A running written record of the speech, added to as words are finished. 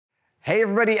Hey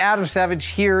everybody, Adam Savage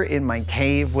here in my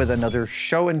cave with another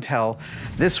show and tell.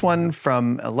 This one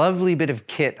from a lovely bit of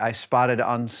kit I spotted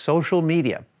on social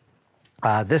media.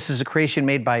 This is a creation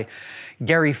made by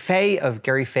Gary Fay of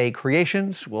Gary Fay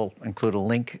Creations. We'll include a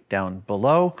link down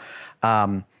below.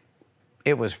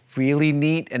 It was really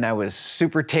neat and I was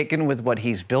super taken with what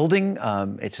he's building.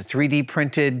 It's a 3D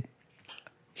printed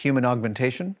human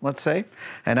augmentation, let's say.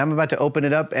 And I'm about to open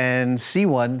it up and see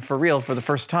one for real for the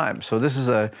first time. So this is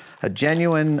a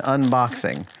genuine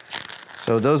unboxing.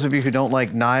 So those of you who don't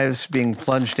like knives being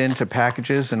plunged into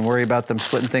packages and worry about them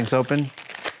splitting things open,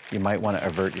 you might want to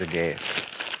avert your gaze.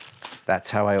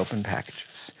 That's how I open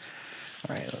packages.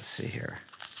 All right, let's see here.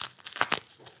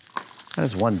 That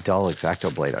is one dull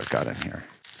X-Acto blade I've got in here.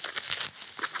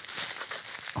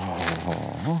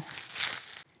 Oh.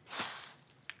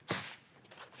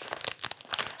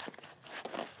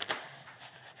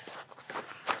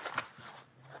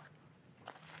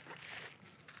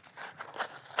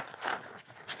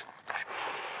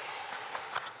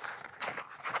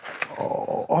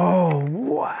 Oh,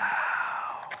 wow.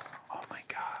 Oh my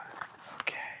God.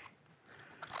 Okay.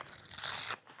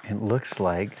 It looks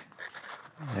like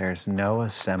there's no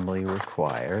assembly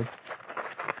required.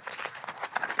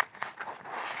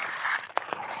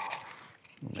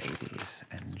 Ladies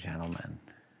and gentlemen.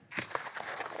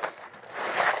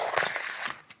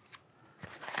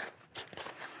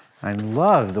 I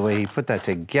love the way he put that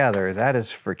together. That is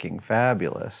freaking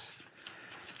fabulous.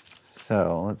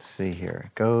 So let's see here.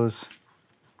 It goes.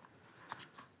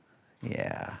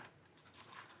 Yeah.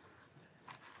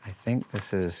 I think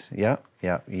this is, yep.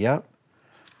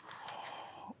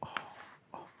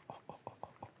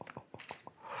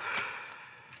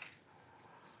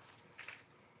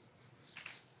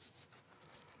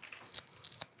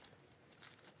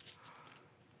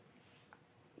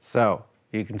 So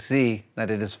you can see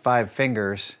that it is 5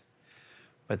 fingers,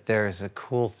 but there's a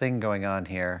cool thing going on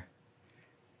here,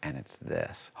 and it's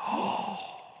this. Oh,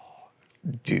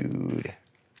 dude.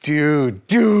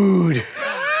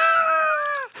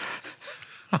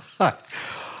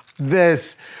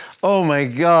 This, oh my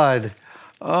God.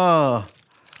 Oh,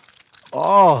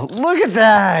 look at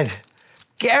that.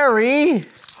 Gary.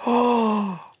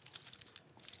 Oh.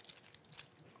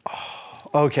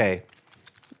 Okay.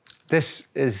 This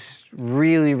is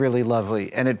really, really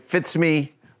lovely, and it fits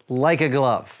me like a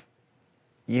glove.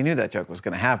 You knew that joke was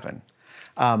going to happen.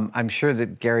 I'm sure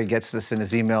that Gary gets this in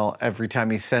his email every time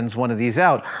he sends one of these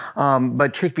out.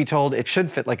 But truth be told, it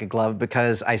should fit like a glove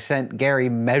because I sent Gary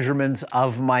measurements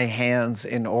of my hands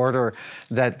in order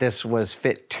that this was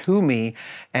fit to me.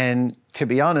 And to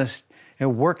be honest, it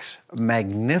works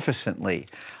magnificently.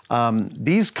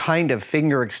 These kind of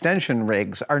finger extension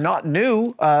rigs are not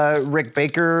new. Rick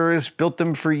Baker has built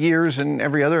them for years, and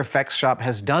every other effects shop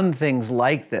has done things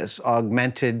like this,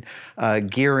 augmented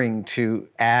gearing to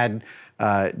add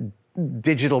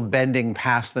digital bending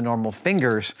past the normal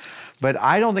fingers. But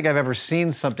I don't think I've ever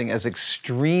seen something as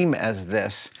extreme as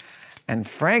this. And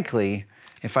frankly,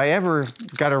 if I ever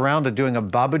got around to doing a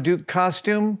Babadook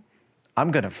costume,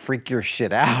 I'm gonna freak your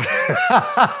shit out.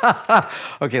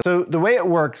 Okay, so the way it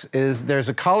works is there's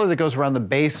a collar that goes around the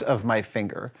base of my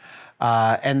finger,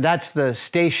 and that's the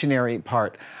stationary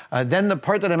part. Then the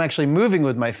part that I'm actually moving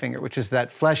with my finger, which is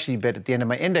that fleshy bit at the end of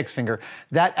my index finger,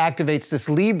 that activates this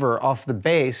lever off the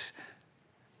base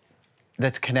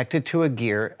that's connected to a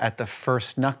gear at the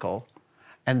first knuckle.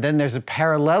 And then there's a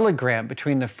parallelogram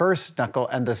between the first knuckle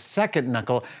and the second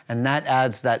knuckle, and that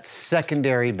adds that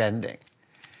secondary bending.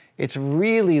 It's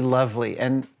really lovely,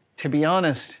 and to be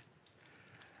honest,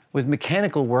 with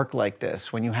mechanical work like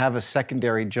this, when you have a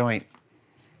secondary joint,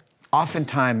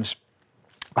 oftentimes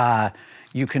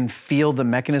you can feel the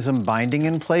mechanism binding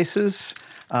in places,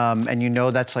 and you know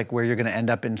that's like where you're gonna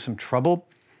end up in some trouble.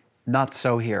 Not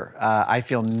so here. I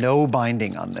feel no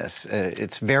binding on this.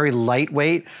 It's very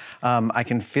lightweight. I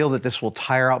can feel that this will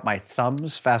tire out my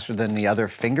thumbs faster than the other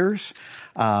fingers,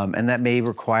 and that may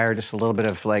require just a little bit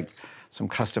of like some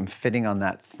custom fitting on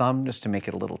that thumb just to make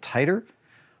it a little tighter,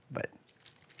 but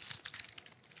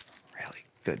really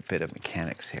good bit of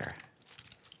mechanics here.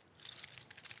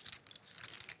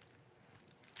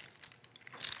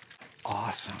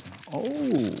 Awesome.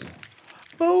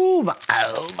 Oh,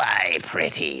 my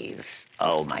pretties.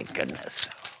 Oh my goodness.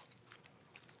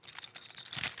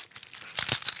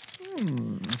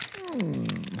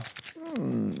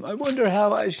 I wonder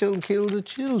how I shall kill the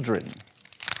children.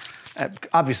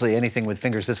 Obviously, anything with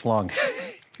fingers this long,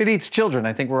 it eats children.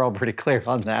 I think we're all pretty clear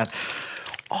on that.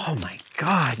 Oh my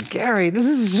God, Gary, this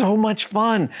is so much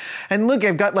fun. And look,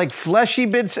 I've got like fleshy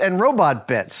bits and robot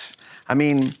bits. I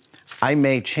mean, I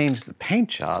may change the paint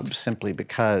job simply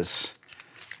because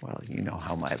well, you know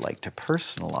how I like to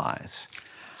personalize.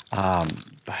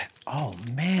 But, oh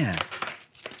man.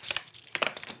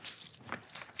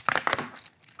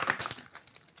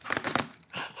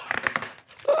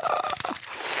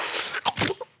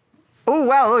 Oh,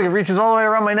 wow, look, it reaches all the way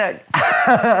around my neck.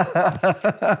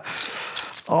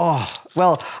 Oh,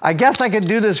 well, I guess I could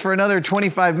do this for another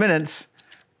 25 minutes.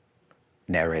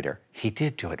 Narrator, he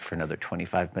did do it for another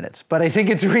 25 minutes, but I think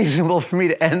it's reasonable for me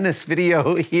to end this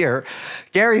video here.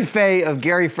 Gary Fay of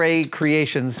Gary Fay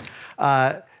Creations.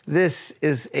 This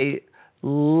is a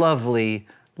lovely,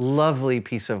 lovely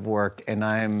piece of work, and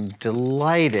I'm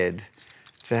delighted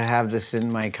to have this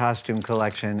in my costume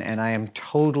collection, and I am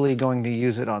totally going to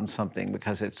use it on something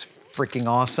because it's freaking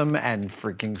awesome and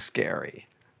freaking scary.